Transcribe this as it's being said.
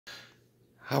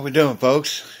How we doing,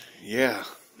 folks? Yeah,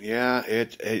 yeah.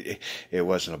 It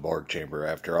wasn't a bark chamber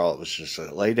after all. It was just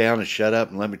lay down and shut up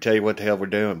and let me tell you what the hell we're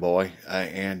doing, boy.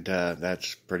 And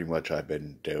that's pretty much what I've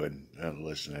been doing,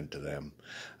 listening to them.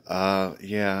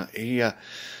 Yeah.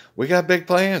 We got big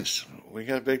plans. We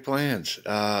got big plans.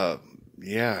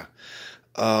 Yeah.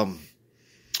 Um,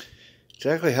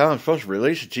 exactly how I'm supposed to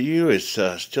release it to you is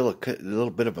still a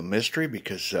little bit of a mystery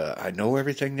because I know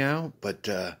everything now, but.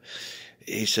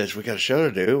 He says we got a show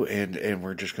to do, and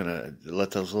we're just gonna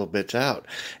let those little bits out.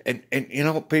 And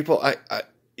people, I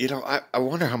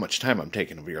wonder how much time I'm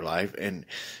taking of your life, and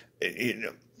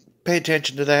pay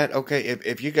attention to that. Okay,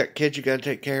 if you got kids you got to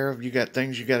take care of, you got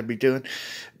things you got to be doing,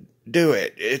 do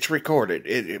it. It's recorded.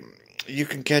 You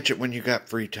can catch it when you got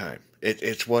free time.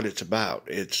 It's what it's about.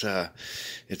 It's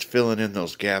filling in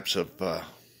those gaps of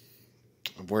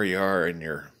where you are in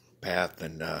your path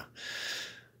and.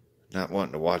 Not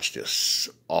wanting to watch this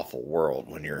awful world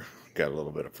when you're got a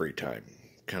little bit of free time.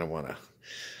 Kind of want to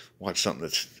watch something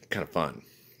that's kind of fun.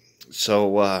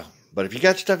 So, but if you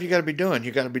got stuff you got to be doing,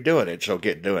 you got to be doing it. So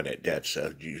get doing it. That's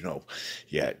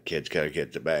yeah, kids got to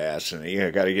get the bass, and you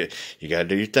got to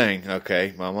do your thing.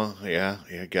 Okay, Mama, yeah,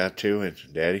 you got to, and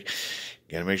Daddy,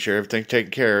 got to make sure everything's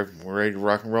taken care of. We're ready to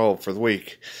rock and roll for the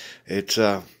week. It's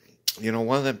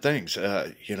one of them things,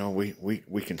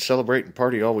 we can celebrate and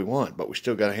party all we want, but we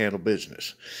still got to handle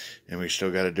business, and we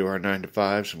still got to do our 9 to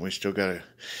 5s, and we still got to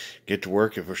get to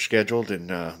work if we're scheduled, and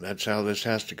that's how this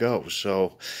has to go.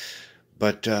 So,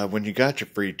 but when you got your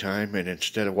free time, and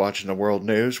instead of watching the world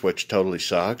news, which totally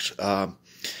sucks,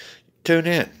 tune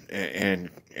in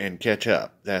and catch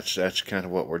up. That's kind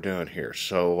of what we're doing here.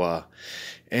 So,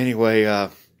 anyway.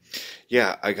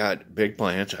 Yeah, I got big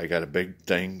plans. I got a big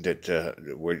thing that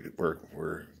we're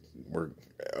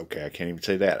okay. I can't even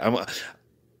say that. I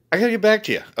gotta get back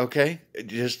to you. Okay,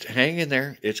 just hang in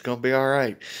there. It's gonna be all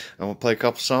right. I'm gonna play a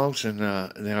couple songs and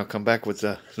then I'll come back with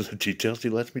the details he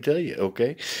lets me tell you.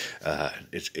 Okay,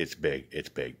 it's big. It's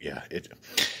big. Yeah, it's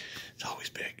always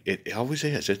big. It always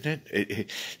is, isn't it?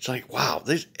 It's like wow.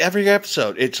 This every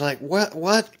episode. It's like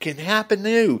what can happen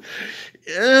new?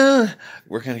 We're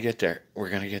gonna get there. We're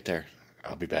gonna get there.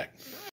 I'll be back.